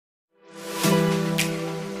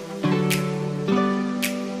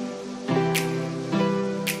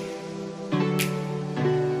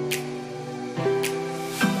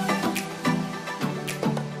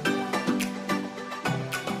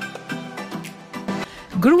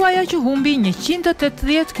Gruaja që humbi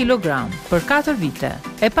 180 kg për 4 vite,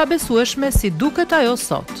 e pabesueshme si duket ajo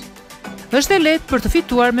sot. Është e lehtë për të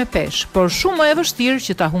fituar me peshë, por shumë më e vështirë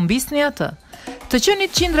që ta humbisni atë. Të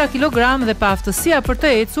qenit qindra kilogram dhe pa aftësia për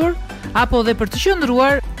të ecur, apo dhe për të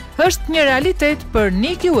qëndruar, është një realitet për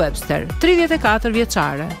Niki Webster, 34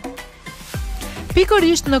 vjeçare.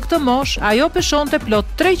 Pikërisht në këtë moshë, ajo peshonte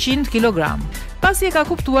plot 300 kg. Pasi e ka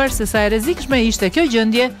kuptuar se sa e rrezikshme ishte kjo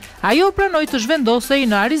gjendje, ajo pranoi të zhvendosej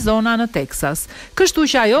në Arizona në Teksas, kështu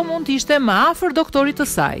që ajo mund të ishte më afër doktorit të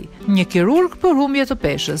saj, një kirurg për humbje të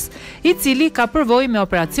peshës, i cili ka përvojë me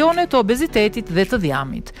operacione të obezitetit dhe të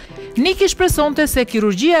dhjamit. Niki shpresonte se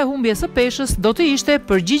kirurgjia e humbjes së peshës do të ishte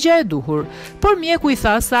përgjigjja e duhur, por mjeku i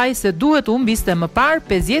tha asaj se duhet të humbiste më parë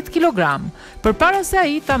 50 kg, përpara se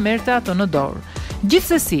ai ta merrte atë në dorë.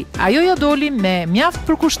 Gjithsesi, ajo ja doli me mjaft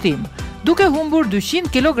përkushtim, duke humbur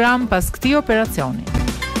 200 kg pas këtij operacioni.